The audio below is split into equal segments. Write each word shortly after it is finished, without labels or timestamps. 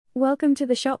Welcome to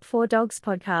the Shop for Dogs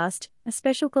podcast, a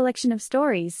special collection of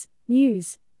stories,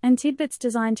 news, and tidbits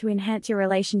designed to enhance your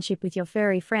relationship with your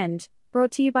furry friend,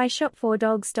 brought to you by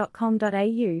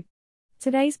shopfordogs.com.au.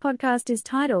 Today's podcast is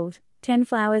titled, 10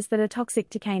 Flowers That Are Toxic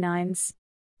to Canines.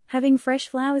 Having fresh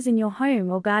flowers in your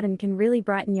home or garden can really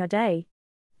brighten your day.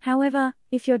 However,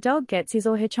 if your dog gets his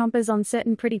or her chompers on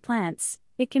certain pretty plants,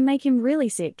 it can make him really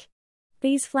sick.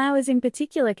 These flowers in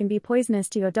particular can be poisonous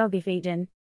to your dog if eaten.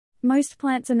 Most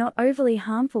plants are not overly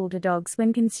harmful to dogs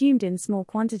when consumed in small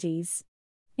quantities.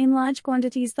 In large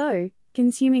quantities though,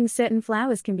 consuming certain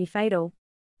flowers can be fatal.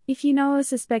 If you know or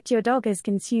suspect your dog has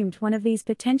consumed one of these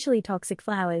potentially toxic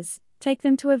flowers, take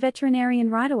them to a veterinarian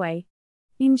right away.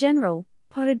 In general,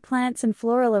 potted plants and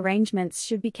floral arrangements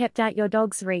should be kept out your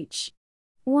dog's reach.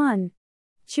 1.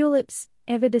 Tulips,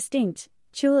 ever distinct.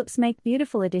 Tulips make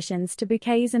beautiful additions to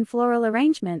bouquets and floral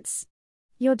arrangements.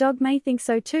 Your dog may think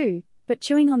so too, but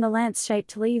chewing on the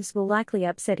lance-shaped leaves will likely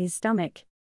upset his stomach.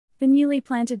 The newly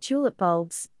planted tulip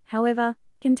bulbs, however,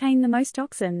 contain the most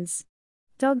toxins.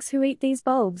 Dogs who eat these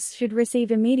bulbs should receive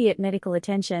immediate medical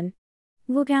attention.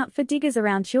 Look out for diggers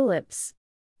around tulips.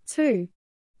 2.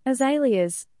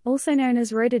 Azaleas, also known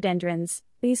as rhododendrons,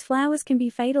 these flowers can be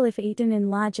fatal if eaten in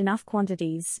large enough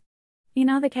quantities. In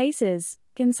other cases,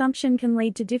 consumption can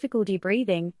lead to difficulty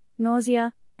breathing,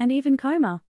 nausea, and even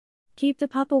coma. Keep the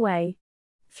pup away.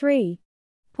 3.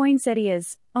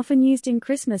 Poinsettias, often used in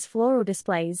Christmas floral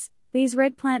displays, these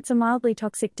red plants are mildly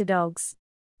toxic to dogs.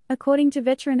 According to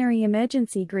Veterinary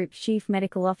Emergency Group Chief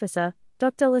Medical Officer,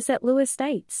 Dr. Lisette Lewis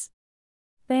states,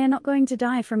 "They are not going to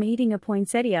die from eating a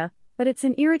poinsettia, but it's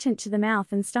an irritant to the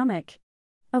mouth and stomach.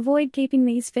 Avoid keeping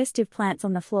these festive plants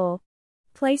on the floor.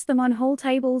 Place them on hall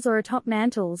tables or atop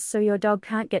mantles so your dog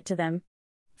can't get to them."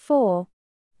 4.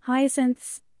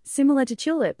 Hyacinths, similar to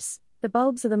tulips, the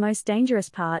bulbs are the most dangerous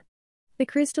part. The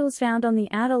crystals found on the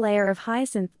outer layer of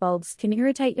hyacinth bulbs can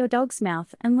irritate your dog's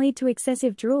mouth and lead to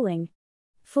excessive drooling.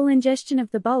 Full ingestion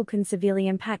of the bulb can severely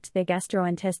impact their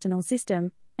gastrointestinal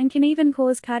system, and can even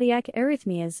cause cardiac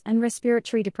arrhythmias and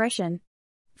respiratory depression.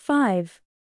 5.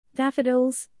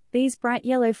 Daffodils, these bright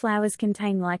yellow flowers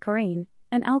contain lycorine,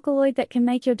 an alkaloid that can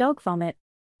make your dog vomit.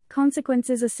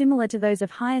 Consequences are similar to those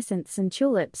of hyacinths and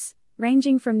tulips,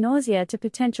 ranging from nausea to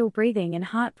potential breathing and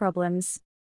heart problems.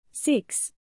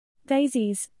 6.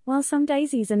 Daisies, while some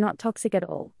daisies are not toxic at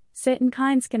all, certain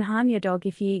kinds can harm your dog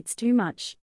if he eats too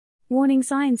much. Warning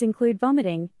signs include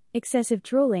vomiting, excessive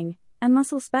drooling, and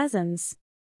muscle spasms.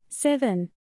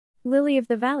 7. Lily of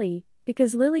the Valley,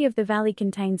 because lily of the valley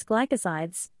contains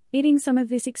glycosides, eating some of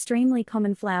this extremely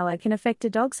common flower can affect a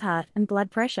dog's heart and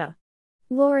blood pressure.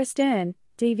 Laura Stern,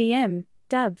 DVM,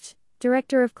 dubbed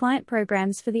Director of Client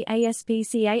Programs for the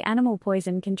ASPCA Animal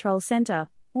Poison Control Center,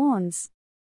 warns,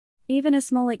 even a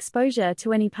small exposure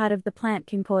to any part of the plant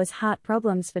can cause heart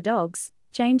problems for dogs,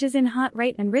 changes in heart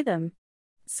rate and rhythm.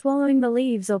 Swallowing the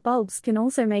leaves or bulbs can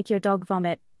also make your dog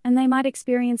vomit, and they might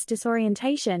experience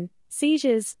disorientation,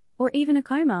 seizures, or even a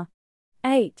coma.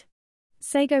 8.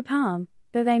 Sago palm,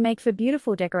 though they make for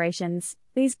beautiful decorations,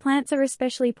 these plants are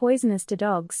especially poisonous to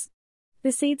dogs.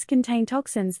 The seeds contain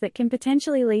toxins that can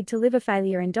potentially lead to liver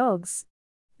failure in dogs.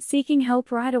 Seeking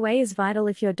help right away is vital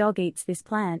if your dog eats this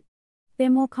plant. They're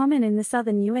more common in the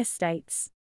southern US states.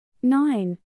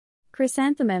 9.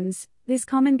 Chrysanthemums, this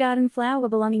common garden flower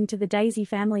belonging to the daisy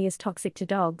family is toxic to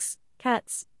dogs,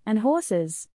 cats, and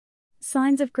horses.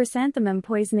 Signs of chrysanthemum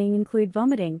poisoning include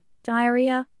vomiting,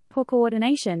 diarrhea, poor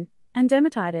coordination, and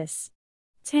dermatitis.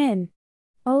 10.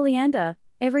 Oleander,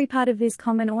 every part of this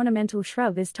common ornamental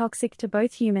shrub is toxic to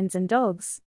both humans and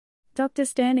dogs. Dr.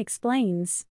 Stern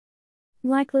explains.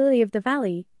 Like lily of the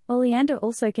valley, oleander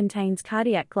also contains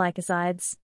cardiac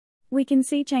glycosides. We can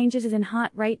see changes in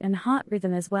heart rate and heart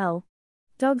rhythm as well.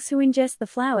 Dogs who ingest the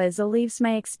flowers or leaves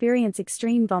may experience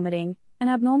extreme vomiting, an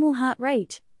abnormal heart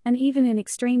rate, and even in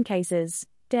extreme cases,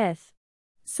 death.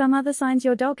 Some other signs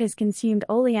your dog has consumed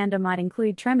oleander might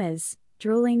include tremors,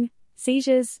 drooling,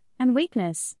 seizures, and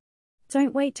weakness.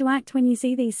 Don't wait to act when you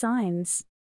see these signs.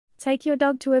 Take your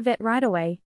dog to a vet right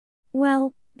away.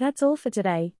 Well, that's all for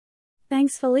today.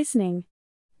 Thanks for listening.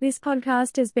 This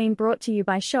podcast has been brought to you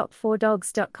by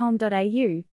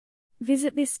shopfordogs.com.au.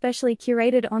 Visit this specially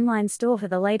curated online store for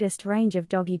the latest range of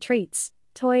doggy treats,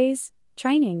 toys,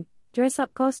 training,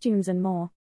 dress-up costumes and more.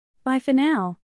 Bye for now.